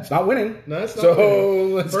not bad. It's not winning. No, it's not so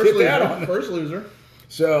winning. let's First get loser. that on. First loser.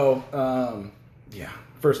 So, yeah,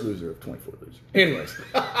 first loser of 24 losers. Anyways,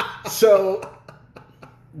 so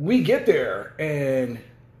we get there, and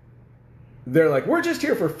they're like, we're just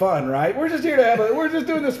here for fun, right? We're just here to we're just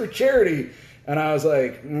doing this for charity. And I was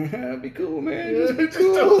like, be cool, man. Just be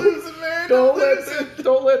cool. Don't lose it, man.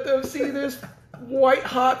 Don't let them see this white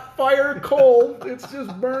hot fire coal. It's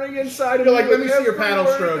just burning inside of You're me. like, let me with see your every paddle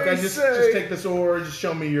word stroke. they I just say. take this oar. Just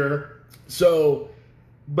show me your. So,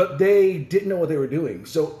 but they didn't know what they were doing.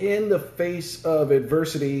 So in the face of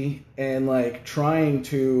adversity and like trying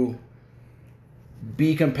to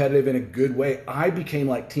be competitive in a good way, I became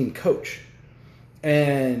like team coach.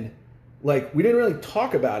 And like we didn't really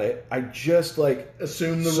talk about it. I just like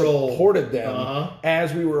Assume the role. supported them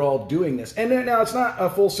as we were all doing this. And then, now it's not a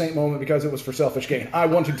full Saint moment because it was for selfish gain. I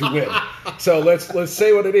wanted to win. So let's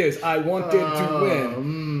say what it is. I wanted to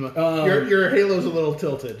win. Your halo's a little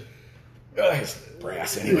tilted. It's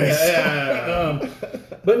brass anyways.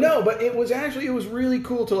 But it was really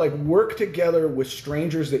cool to like work together with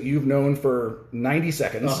strangers that you've known for 90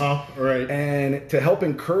 seconds. Right. And to help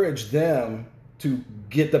encourage them to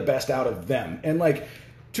get the best out of them. And like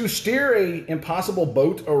to steer a impossible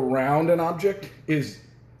boat around an object is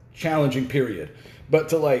challenging, period. But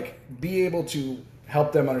to like be able to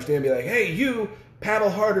help them understand, be like, hey, you paddle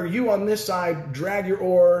harder, you on this side, drag your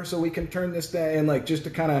oar so we can turn this thing, and like just to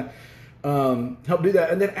kind of help do that.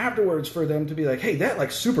 And then afterwards for them to be like, hey, that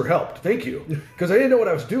like super helped, thank you, because I didn't know what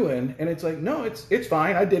I was doing. And it's like, no, it's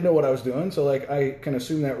fine, I did know what I was doing, so like I can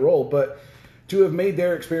assume that role. But to have made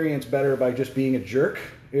their experience better by just being a jerk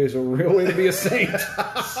is a real way to be a saint.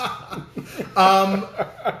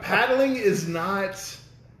 Paddling is not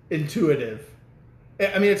intuitive.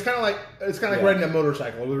 I mean, it's kind of like riding a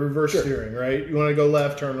motorcycle with reverse steering, right? You want to go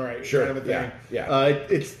left, turn right, kind of a thing. Yeah.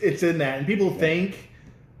 It's in that, and people think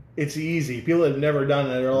it's easy. People that have never done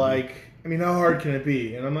it are like, I mean, how hard can it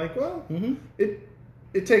be? And I'm like, well,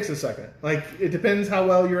 it takes a second. Like, it depends how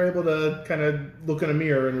well you're able to kind of look in a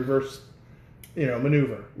mirror and reverse,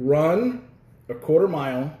 maneuver. Run a quarter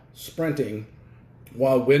mile sprinting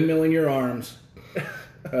while windmilling your arms,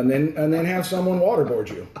 and then have someone waterboard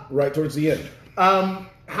you right towards the end.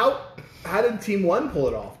 How did Team 1 pull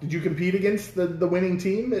it off? Did you compete against the winning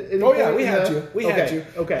team? At any Oh yeah, point we in had the- to. We had to.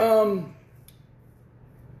 Okay.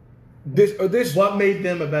 This What made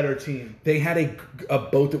them a better team? they had a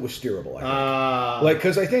boat that was steerable. I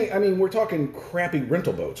think. Because we're talking crappy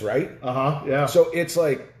rental boats, right? Yeah. So it's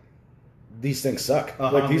like these things suck.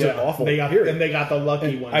 Like these are awful. They got the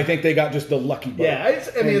lucky one. I think they got just the lucky boat. Yeah,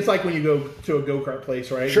 it's like when you go to a go-kart place,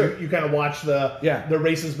 right? Sure. You kind of watch the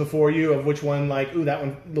races before you of which one, like, ooh, that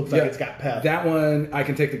one looks like it's got pep. That one I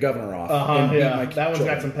can take the governor off. That one's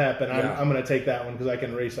got some pep, and I'm going to take that one because I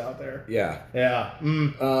can race out there. Yeah. Yeah.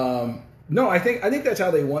 No, I think that's how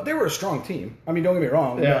they won. They were a strong team. I mean, don't get me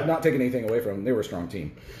wrong. Yeah. Not taking anything away from them. They were a strong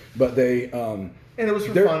team, but they. And it was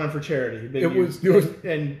for fun and for charity. It was,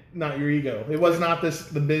 and not your ego. It was not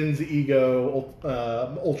the Ben's ego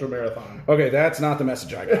ultra marathon. Okay, that's not the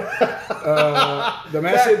message I got.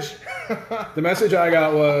 The message I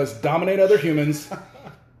got was dominate other humans,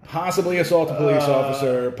 possibly assault a police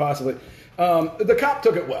officer, possibly. The cop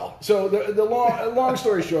took it well. So the long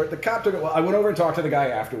story short, the cop took it well. I went over and talked to the guy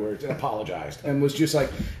afterwards and apologized and was just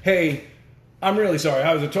like, "Hey, I'm really sorry.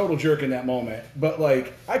 I was a total jerk in that moment, but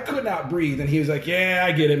like I could not breathe." And he was like, "Yeah,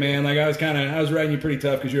 I get it, man. Like I was riding you pretty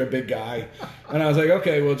tough because you're a big guy." And I was like,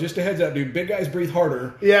 "Okay, well, just a heads up, dude. Big guys breathe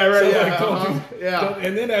harder." Yeah, right. So, Yeah, don't.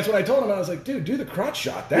 And then that's when I told him, I was like, "Dude, do the crotch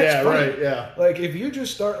shot. That's funny. right. Yeah. Like if you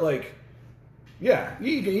just start like." Yeah,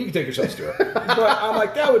 you can take yourself to it. But I'm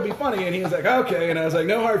like, that would be funny. And he was like, okay. And I was like,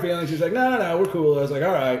 no hard feelings. He's like, no, we're cool. I was like,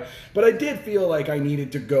 all right. But I did feel like I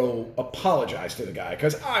needed to go apologize to the guy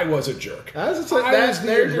because I was a jerk. There's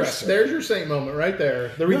your saint moment right there.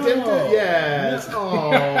 The redemptive, yes.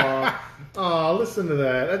 Oh, listen to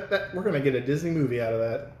that. We're gonna get a Disney movie out of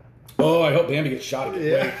that. Oh, I hope Bambi gets shot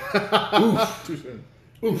again. Yeah. Oof. Too soon.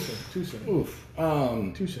 Too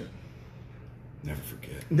soon. Too soon. Never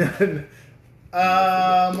forget.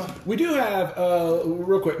 We do have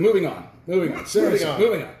real quick. Moving on. Moving on.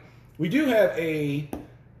 We do have a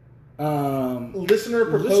listener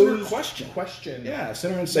proposed question. Yeah,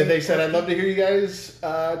 Sinner and they said, "I'd love to hear you guys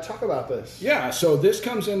talk about this." Yeah. So this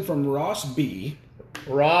comes in from Ross B.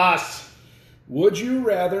 Ross, would you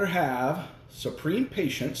rather have supreme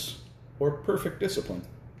patience or perfect discipline?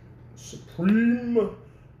 Supreme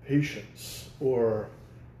patience or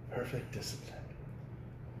perfect discipline?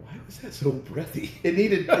 Why was that so breathy? It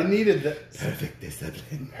needed the perfect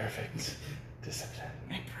discipline. Perfect discipline.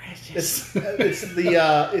 My precious.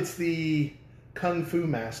 It's the Kung Fu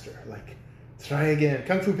Master. Like, try again.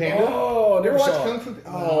 Kung Fu Panda. Oh, never watched saw Kung Fu.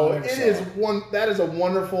 That is a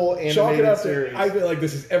wonderful Chalk it animated up series. I feel like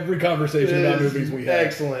this is every conversation about movies we have.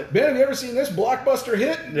 Excellent. Ben, have you ever seen this blockbuster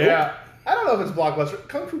hit? Yeah. Nope. I don't know if it's blockbuster.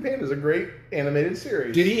 Kung Fu Panda is a great animated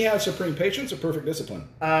series. Did he have supreme patience or perfect discipline?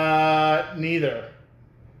 Neither.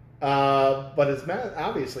 But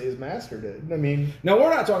obviously his master did. I mean, now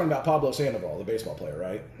we're not talking about Pablo Sandoval, the baseball player,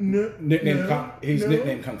 right? No, he's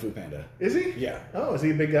nicknamed Kung Fu Panda. Is he? Yeah. Oh, is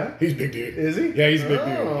he a big guy? He's a big dude. Is he? Yeah, he's a big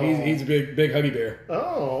dude. He's a big huggy bear.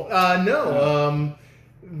 Oh, no.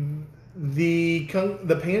 The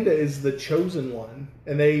panda is the chosen one,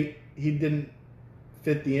 and he didn't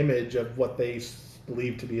fit the image of what they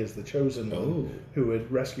believed to be as the chosen one who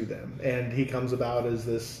would rescue them, and he comes about as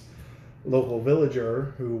this local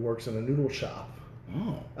villager who works in a noodle shop.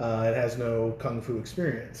 It has no kung fu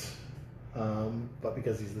experience, but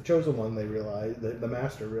because he's the chosen one, they realize the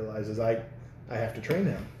master realizes I have to train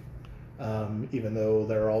him, even though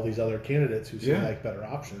there are all these other candidates who seem like better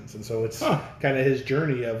options. And so it's kind of his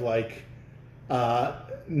journey of like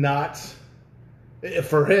not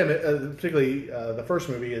for him, particularly the first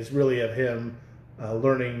movie is really of him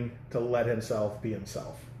learning to let himself be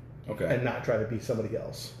himself. Okay. And not try to be somebody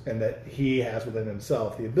else. And that he has within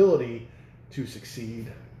himself the ability to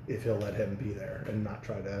succeed if he'll let him be there and not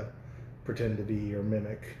try to pretend to be or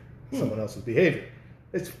mimic someone else's behavior.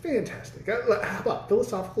 It's fantastic. How about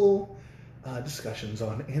philosophical discussions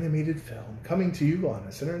on animated film coming to you on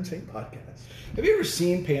a Sinner and Saint podcast? Have you ever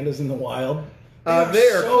seen pandas in the wild? They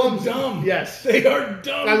are so clumsy. dumb. Yes. They are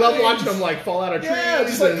dumb. I love things. watching them like fall out of trees. Yeah,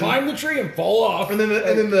 just like climb the tree and fall off. And then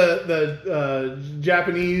the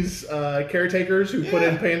Japanese caretakers who put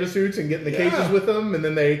in panda suits and get in the cages with them. And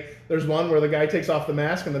then there's one where the guy takes off the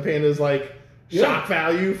mask and the panda's like shock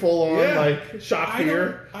value, full on like shock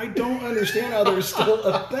fear. I don't understand how there's still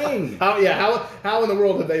a thing. How in the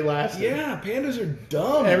world have they lasted? Yeah, pandas are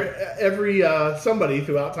dumb. Every somebody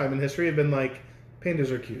throughout time and history have been like,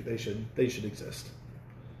 pandas are cute. They should exist.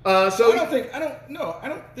 I don't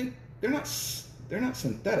think they're not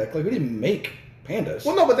synthetic. Like we didn't make pandas.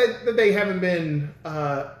 Well, no, but they haven't been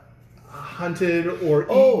hunted or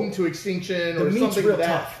eaten to extinction or meat's something real like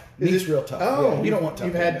that. tough. Meat's real tough. Oh, yeah, you don't want tough.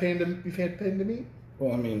 You've had panda meat.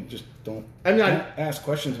 Well, I mean, just don't. I'm not don't ask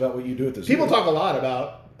questions about what you do at the zoo. People talk a lot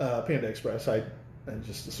about Panda Express. I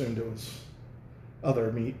just assumed it was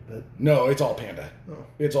other meat, but no, it's all panda. Oh.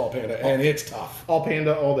 It's all panda, and it's tough. All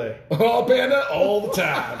panda, all day. All panda, all the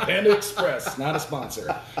time. Panda Express, not a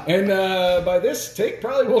sponsor. And by this take,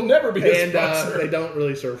 probably will never be a sponsor. They don't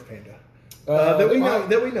really serve panda that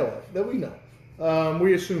we know.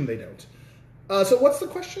 We assume they don't. So what's the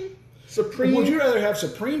question? Supreme. Would you rather have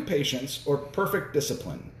supreme patience or perfect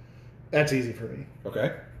discipline? That's easy for me.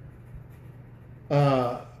 Okay.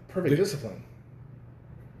 Perfect discipline.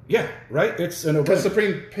 Yeah, right? It's an Because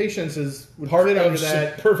supreme patience is part fit of under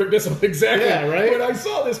that. perfect discipline. Exactly. Yeah, right? When I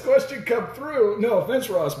saw this question come through, no offense,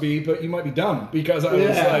 Ross B., but you might be dumb because I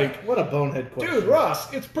was like, what a bonehead question. dude,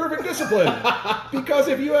 Ross, it's perfect discipline. Because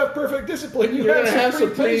if you have perfect discipline, You're going to have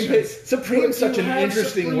supreme patience. Supreme is such You an have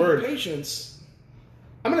interesting supreme word. Patience.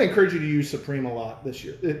 I'm going to encourage you to use supreme a lot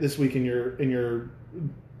this week in your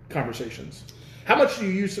conversations. How much do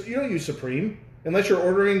you use? You don't use supreme unless you're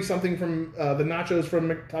ordering something from the nachos from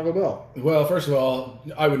Taco Bell. Well, first of all,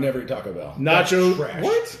 I would never eat Taco Bell. Nacho That's trash.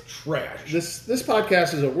 What? Trash. This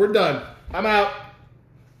podcast is we're done. I'm out.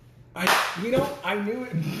 I knew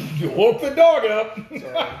it. You woke the dog up.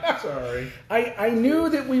 Sorry. I knew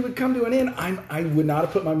that we would come to an end. I would not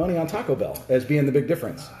have put my money on Taco Bell as being the big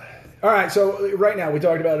difference. All right, so right now, we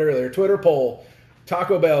talked about it earlier. Twitter poll,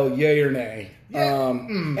 Taco Bell, yay or nay? Yeah.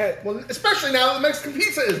 Well, especially now that the Mexican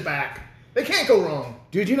pizza is back. They can't go wrong.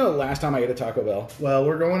 Dude, you know the last time I ate a Taco Bell? Well,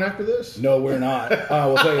 we're going after this. No, we're not. I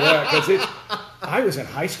will tell you that, because I was in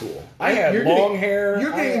high school. I had long hair.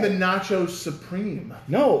 You're getting the Nacho Supreme.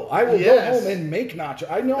 No, I will go home and make nacho.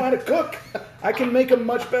 I know how to cook. I can make a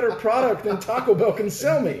much better product than Taco Bell can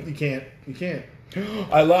sell me. You can't.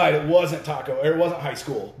 I lied. It wasn't it wasn't high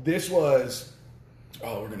school. This was.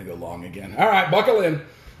 Oh, we're gonna go long again. All right, buckle in.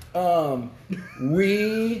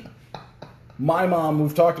 My mom.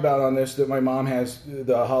 We've talked about on this that my mom has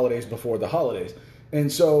the holidays before the holidays,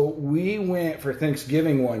 and so we went for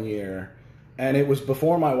Thanksgiving one year, and it was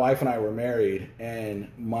before my wife and I were married.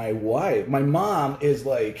 And my mom is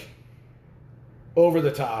like over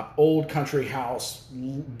the top, old country house,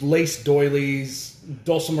 lace doilies,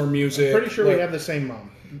 dulcimer music. I'm pretty sure we have the same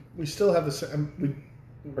mom. We still have the same.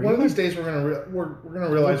 One of these days we're gonna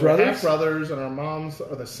realize we're half brothers and our moms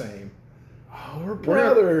are the same. Oh, we're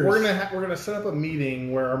brothers. We're gonna set up a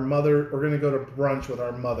meeting where we're gonna go to brunch with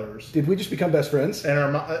our mothers. Did we just become best friends? And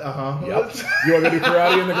our Yep. You want to do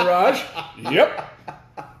karate in the garage? Yep.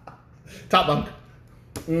 Top bunk.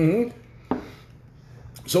 Mm-hmm.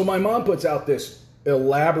 So my mom puts out this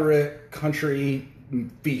elaborate country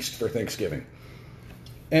feast for Thanksgiving.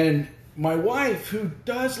 And my wife, who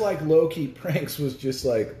does like low-key pranks, was just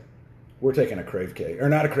like, we're taking a crave cake. Or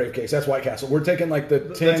not a crave cake, that's White Castle. We're taking like the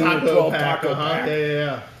 10 or 12 taco pack.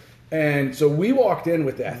 Yeah. And so we walked in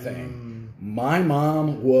with that thing. My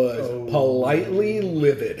mom was politely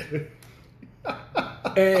livid.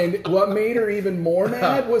 And what made her even more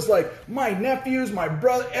mad was like, my nephews, my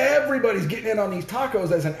brother, everybody's getting in on these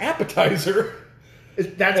tacos as an appetizer.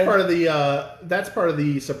 That's part of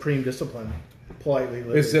the supreme discipline. Politely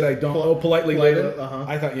livid. Is that I don't politely livid? Uh-huh.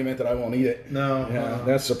 I thought you meant that I won't eat it. No. Yeah,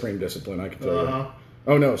 that's supreme discipline, I can tell you.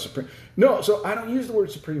 Oh no, supreme. No, so I don't use the word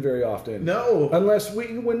supreme very often. No. Unless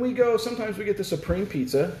when we go, sometimes we get the supreme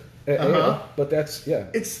pizza at Ale, but that's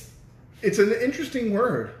It's an interesting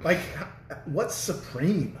word. Like, what's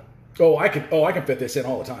supreme? Oh, I can fit this in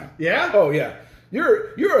all the time. Yeah? Oh yeah.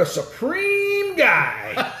 You're a supreme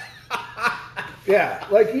guy. Yeah,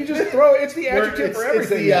 like you just throw it's the adjective for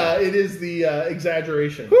everything. It is the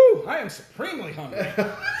exaggeration. Whew, I am supremely hungry.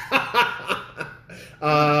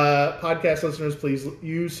 Podcast listeners, please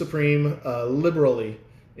use supreme liberally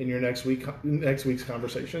in your next week's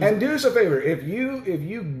conversation. And do us a favor, if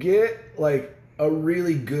you get like a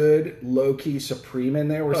really good low key supreme in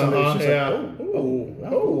there where somebody's just like,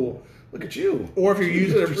 oh, look at you. Or if you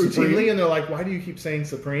use it routinely and they're like, why do you keep saying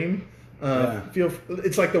supreme?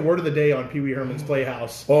 It's like the word of the day on Pee Wee Herman's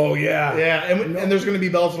Playhouse. Oh yeah, Yeah, and there's going to be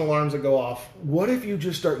bells and alarms that go off. What if you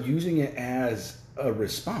just start using it as a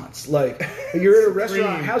response? Like you're at a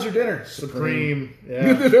restaurant, how's your dinner? Supreme.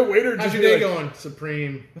 Yeah. The waiter just How's your day going?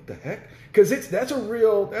 Supreme. What the heck? Because that's a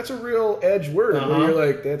real edge word where you're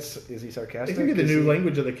like, is he sarcastic? It could be the new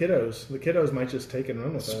language of the kiddos. The kiddos might just take it and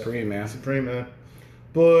run with Supreme, man. Supreme, man.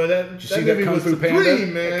 Boy, Did you see that Kung Fu Panda?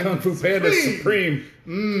 Supreme, man. That Kung Fu Panda Supreme.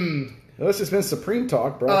 Well, this has been Supreme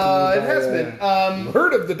Talk, bro. It has been.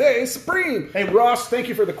 Word of the day, Supreme. Hey, Ross, thank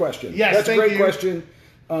you for the question. Yes, that's a great question.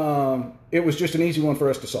 It was just an easy one for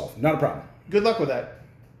us to solve. Not a problem. Good luck with that.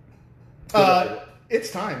 It's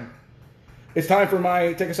time. It's time for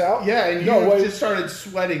my take us out? Yeah, and you just started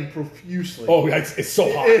sweating profusely. Oh, it's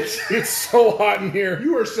so hot. It's so hot in here.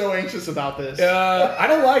 You were so anxious about this. I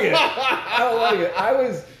don't like it. I don't like it.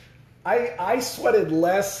 I sweated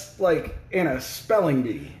less like in a spelling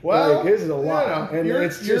bee. Well, like, this is a lot. And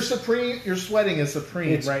you're supreme. You're sweating is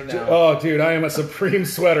supreme right now. Oh, dude, I am a supreme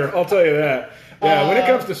sweater. I'll tell you that. Yeah, when it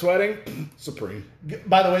comes to sweating, supreme.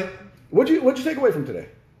 By the way, what'd you take away from today?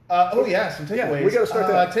 Some takeaways. Yeah, we got to start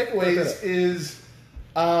that. Takeaways is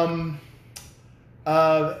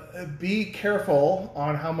be careful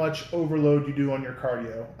on how much overload you do on your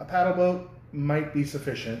cardio. A paddle boat might be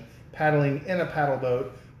sufficient. Paddling in a paddle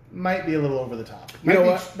boat might be a little over the top.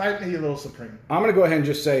 Might be a little supreme. I'm going to go ahead and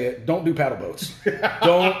just say it. Don't do paddle boats.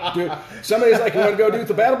 Don't do. Somebody's like, you want to go do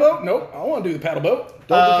the paddle boat? Nope, I don't want to do the paddle boat.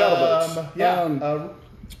 Don't do paddle boats.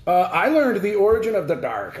 I learned the origin of the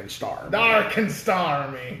Darkenstar.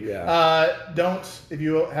 Darkenstar, me. Yeah. If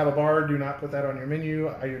you have a bar, do not put that on your menu.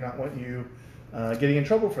 I do not want you getting in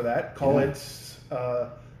trouble for that. Call it.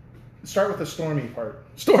 Start with the stormy part.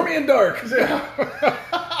 Stormy and dark.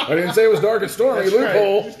 I didn't say it was dark and stormy. That's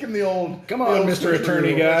Loophole. Right. Just give him the old. Come on, Mr.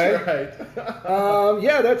 Attorney guy. That's right.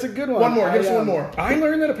 Yeah, that's a good one. One more. Give us one more. I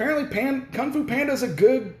learned that apparently Kung Fu Panda is a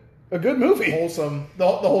good movie. Wholesome. The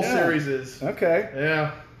whole series is. Okay.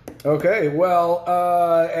 Yeah. Okay. Well,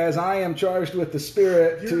 as I am charged with the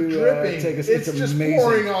spirit to take us, it's just amazing.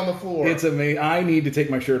 pouring on the floor. It's amazing. I need to take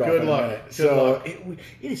my shirt off. Good in luck. a minute. Good luck.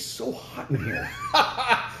 It is so hot in here.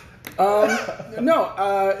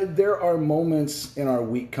 There are moments in our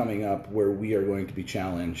week coming up where we are going to be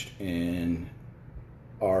challenged in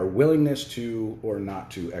our willingness to or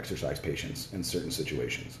not to exercise patience in certain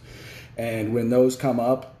situations. And when those come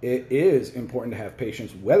up, it is important to have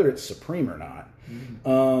patience, whether it's supreme or not.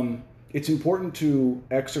 Mm-hmm. It's important to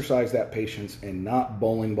exercise that patience and not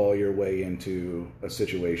bowling ball your way into a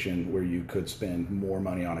situation where you could spend more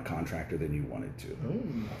money on a contractor than you wanted to.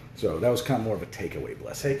 Ooh. So that was kind of more of a takeaway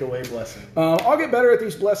blessing. I'll get better at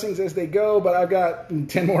these blessings as they go, but I've got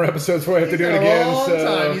 10 more episodes before I have to do it again.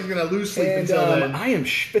 Time. He's going to lose sleep until then. I am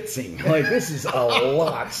schwitzing. Like, this is a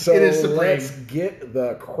lot. So it is let's get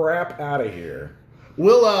the crap out of here.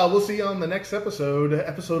 We'll see you on the next episode,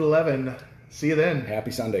 episode 11. See you then.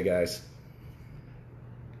 Happy Sunday, guys.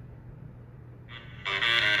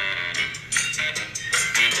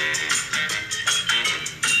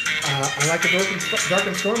 I like a dark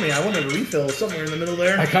and stormy. I wanted a refill somewhere in the middle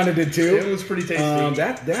there. I kind of did too. It was pretty tasty.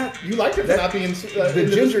 You liked it for not being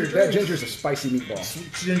the ginger. That ginger's a spicy meatball.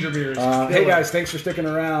 Ginger beers. Hey guys, thanks for sticking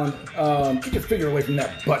around. Get your finger away from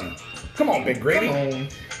that button. Come on, Big Grady. Come on.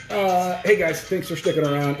 Hey guys, thanks for sticking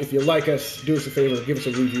around. If you like us, do us a favor, give us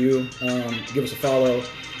a review, give us a follow,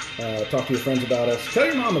 talk to your friends about us, tell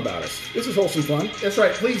your mom about us. This is wholesome fun. That's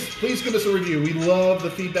right. Please give us a review. We love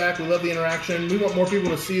the feedback. We love the interaction. We want more people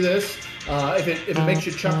to see this. If it makes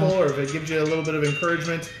you chuckle or if it gives you a little bit of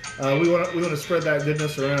encouragement, we want to spread that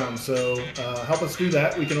goodness around. So help us do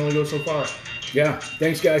that. We can only go so far. Yeah.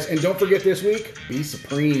 Thanks, guys, and don't forget this week, be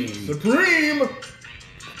supreme. Supreme.